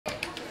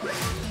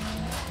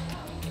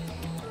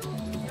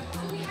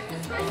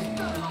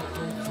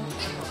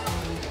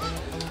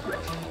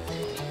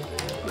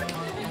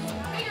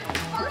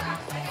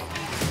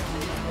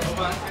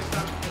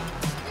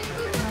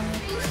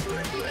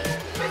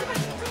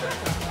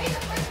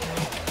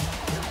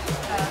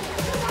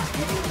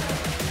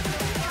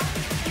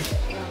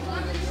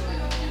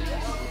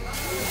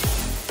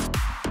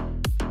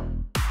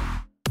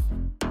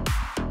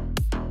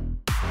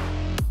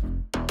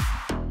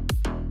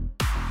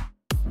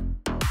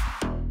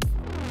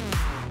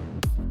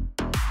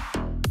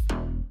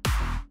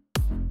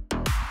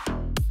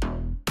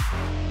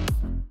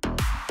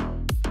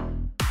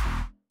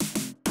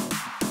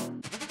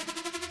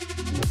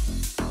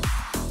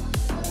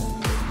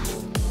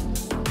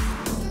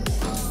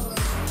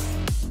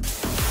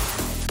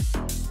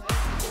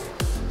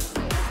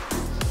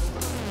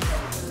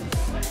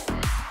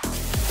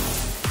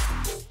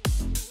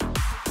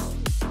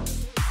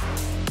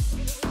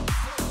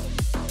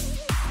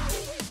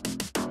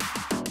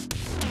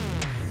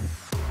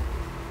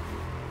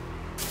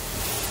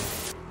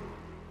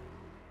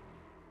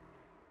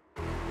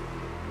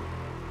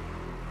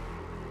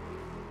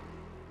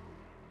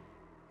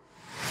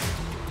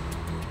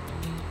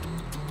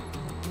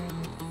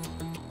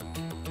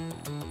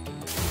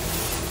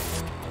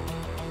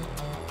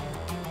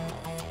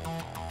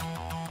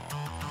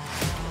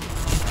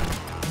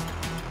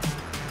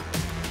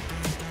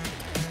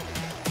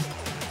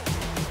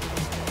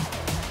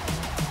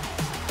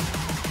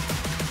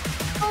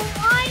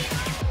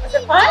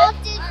What?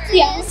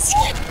 Yes.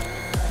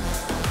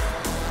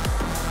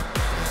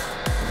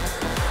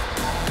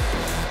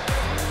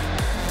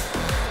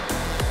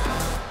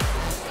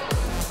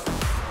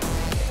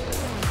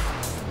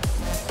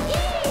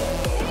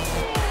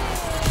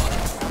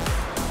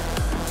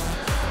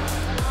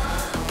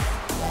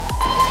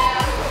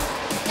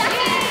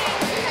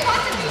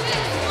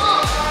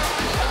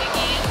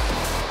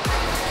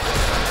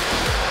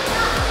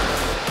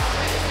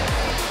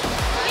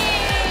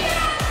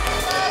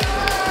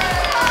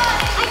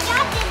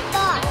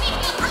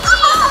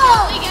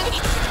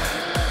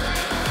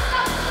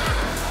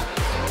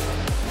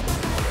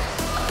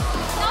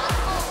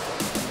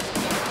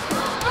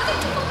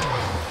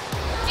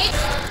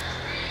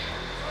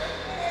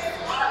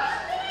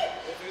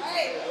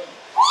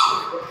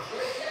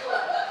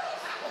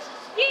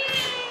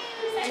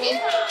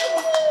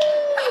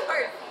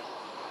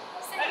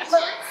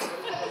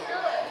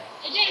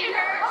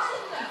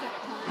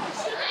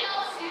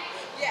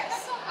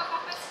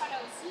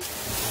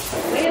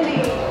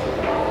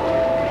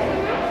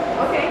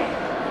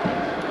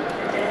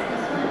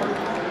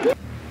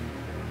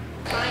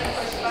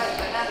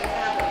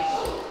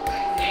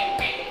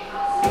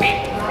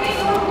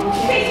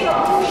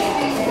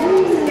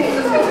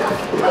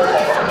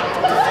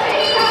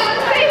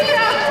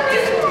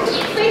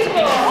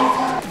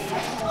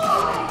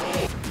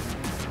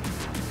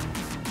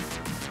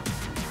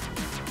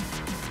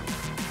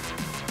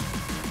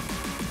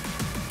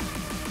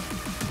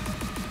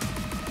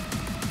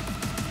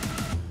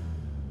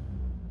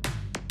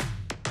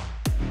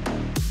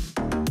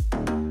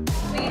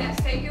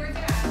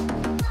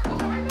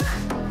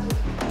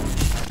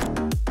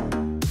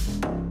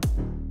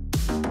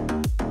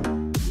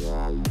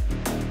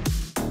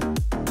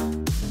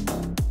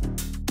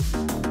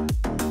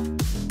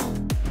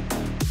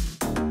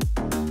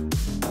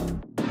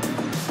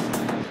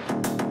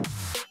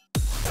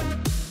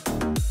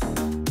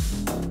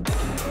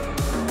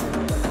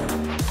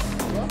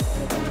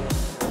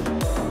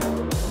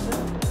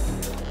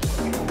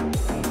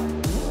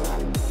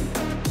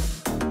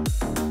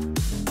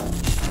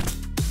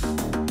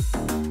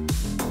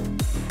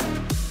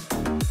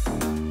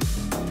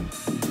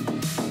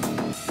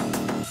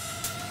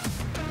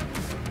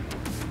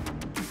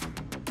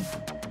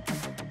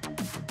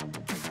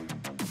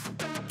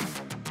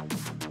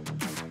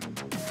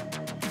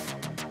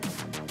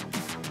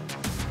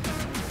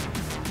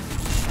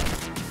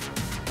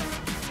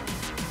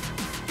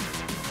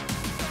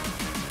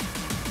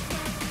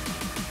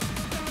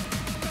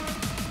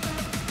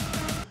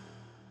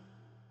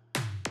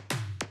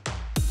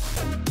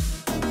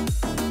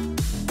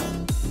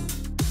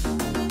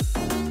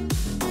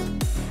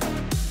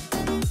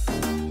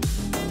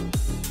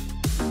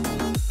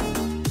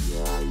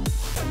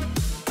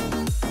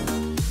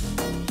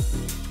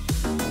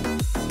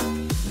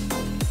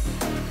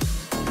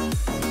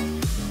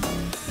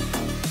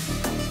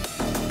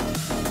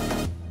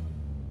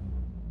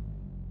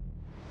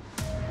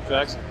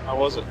 Jackson, how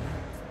was it?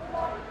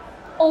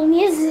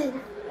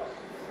 Amazing.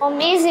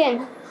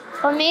 Amazing.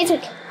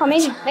 Amazing.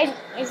 Amazing. Amazing.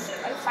 Amazing.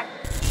 Fun.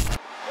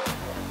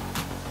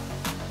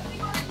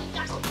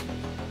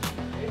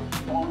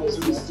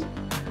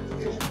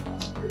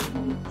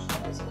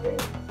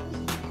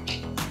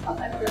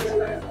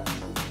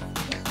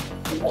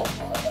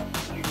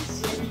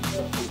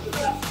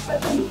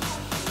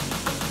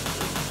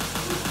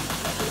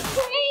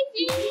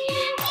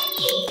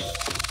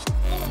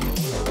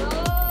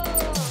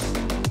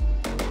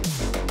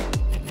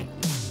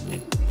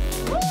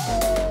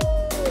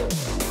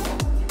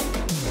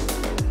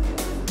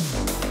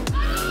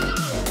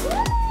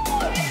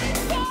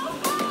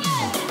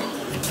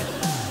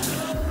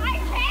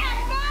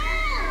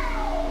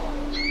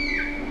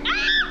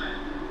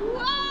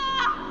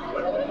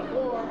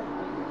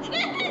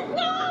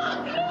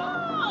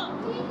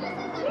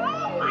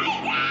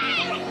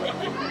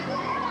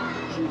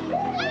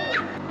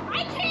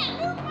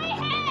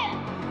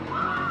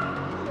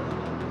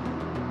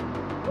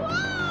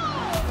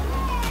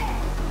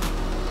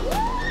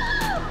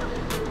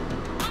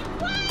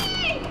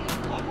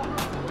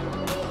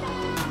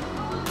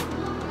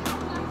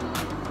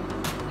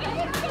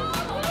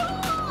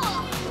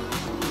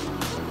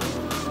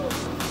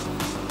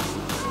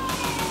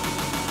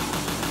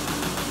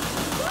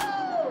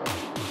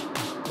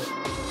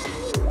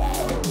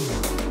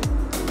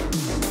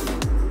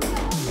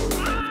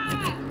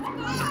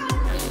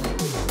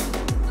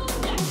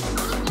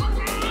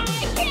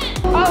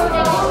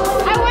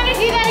 I want to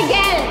do that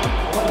again.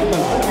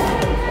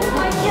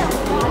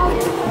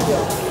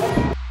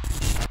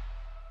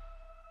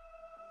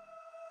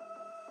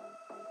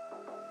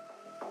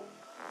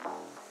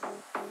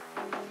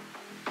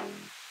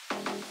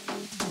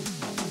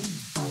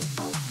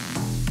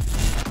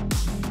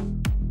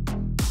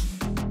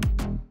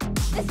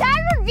 The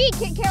Saturn V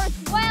can carry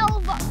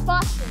 12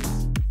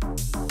 buses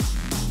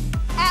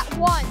at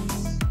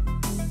once,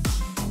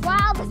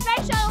 while the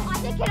space shuttle I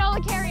think can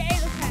only carry 8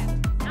 or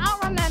 10. I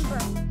don't remember.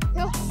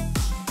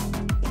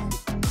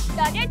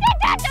 Da, da, da,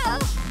 da, da.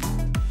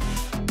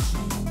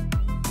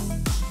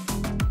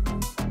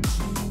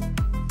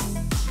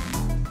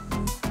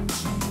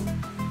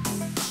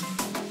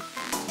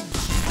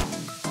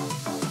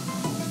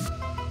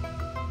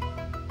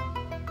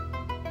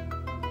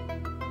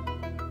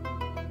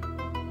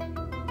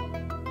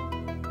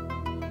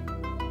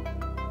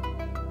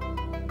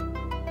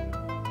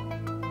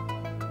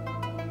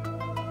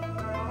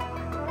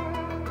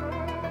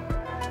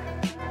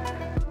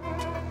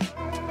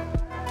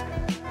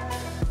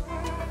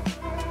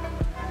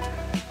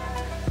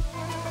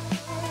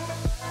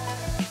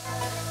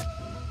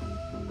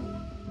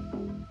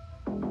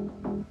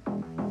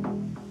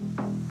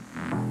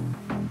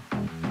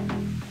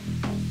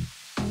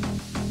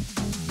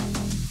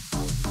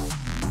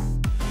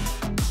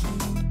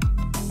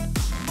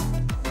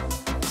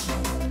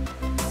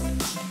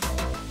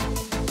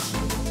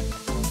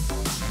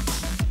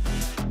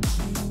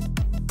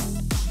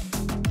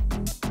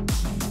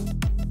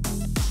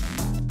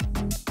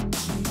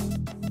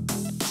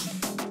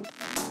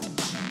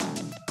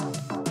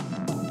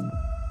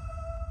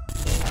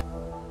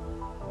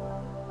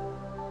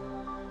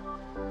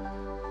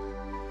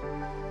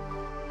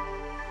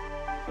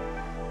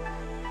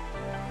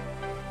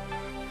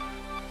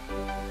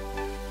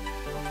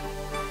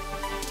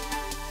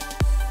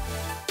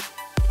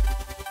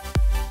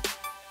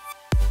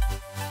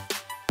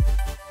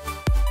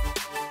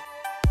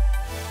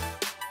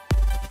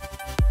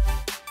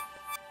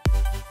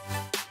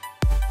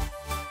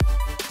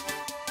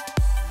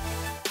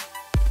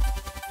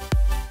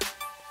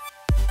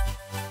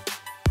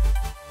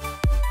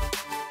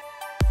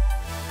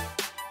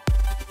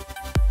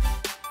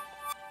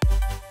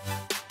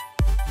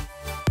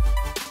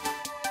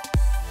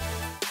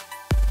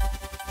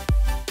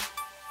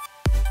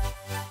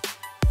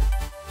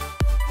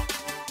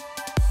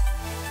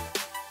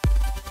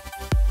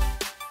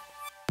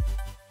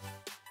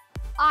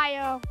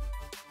 Ohio.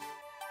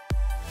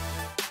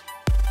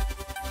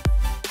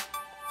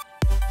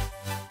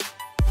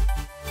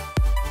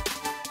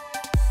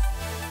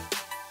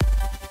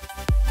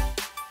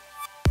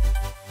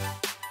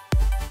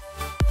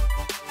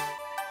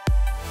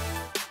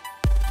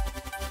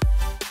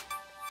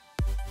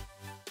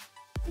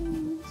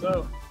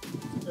 So,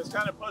 this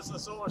kind of puts the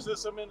solar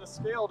system into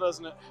scale,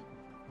 doesn't it?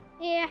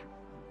 Yeah.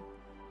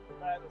 The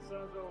fact the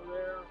sun's over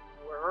there,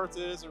 where Earth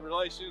is in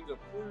relation to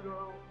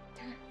Pluto.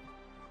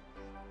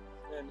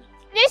 And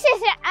This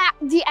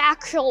isn't the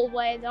actual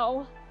way,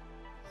 though.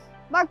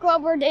 Mark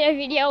Rober did a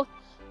video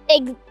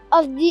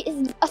of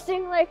a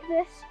thing like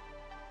this,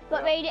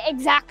 but made it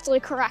exactly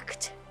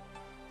correct.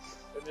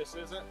 And this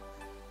isn't?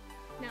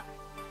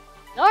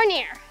 Nor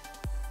near.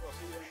 Well,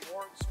 see any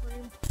more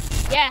extreme?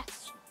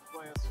 Yes.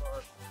 Plants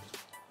are.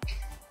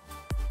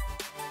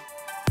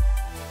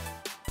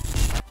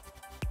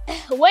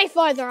 Way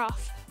farther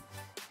off.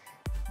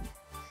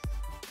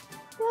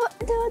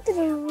 Final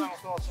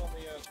thoughts on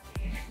the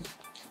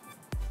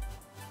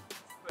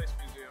Space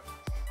Museum?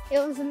 It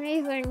was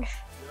amazing.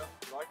 Yeah,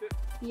 you liked it?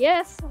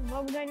 Yes, why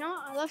would I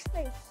not? I love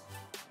space.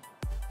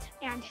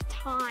 And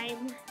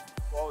time.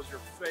 What was your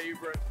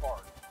favorite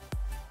part?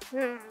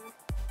 Hmm.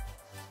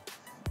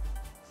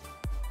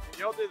 And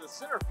y'all did the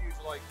centrifuge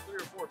like 3 or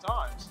 4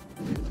 times.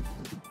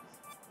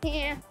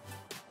 Yeah.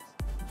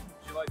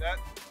 Did you like that?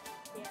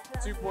 Yeah,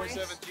 that was 2.7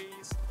 nice.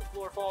 Gs, the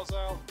floor falls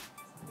out.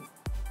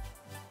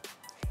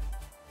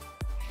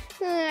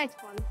 That's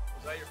fun.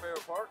 Was that your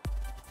favorite part?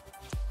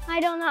 I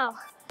don't know.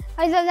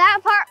 Either that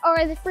part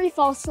or the free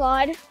fall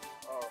slide.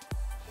 Oh,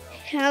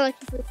 Yeah, I like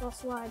the free fall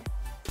slide.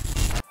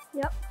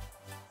 Yep.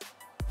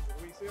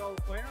 did we see all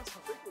the planets?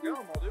 I think we got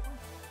them all, didn't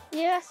we?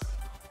 Yes.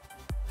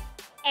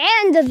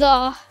 And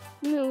the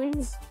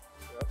moons.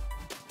 Yep.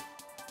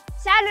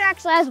 Saturn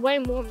actually has way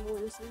more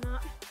moons than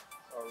that.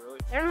 Oh, really?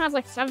 They don't have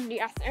like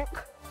 70, I think.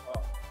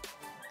 Oh.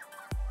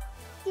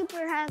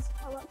 Jupiter has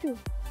a lot too.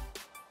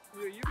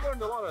 You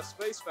learned a lot of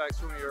space facts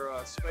from your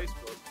space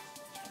book.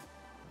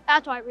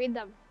 That's why I read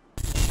them.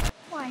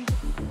 Why?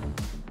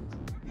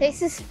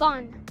 This is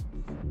fun.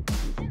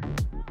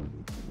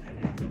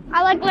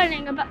 I like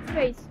learning about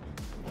space.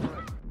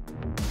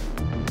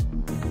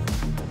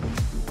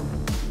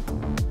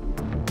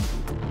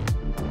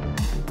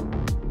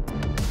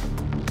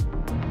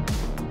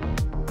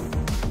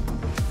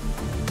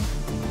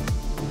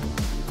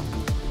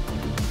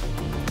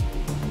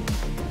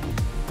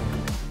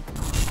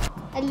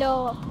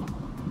 Hello.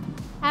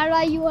 How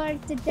are you all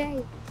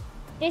today?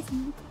 This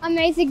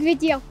amazing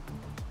video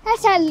has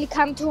sadly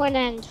come to an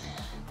end.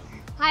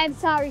 I am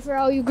sorry for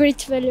all you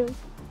great fellows.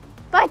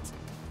 But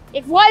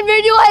if one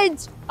video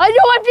ends,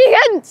 another one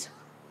begins!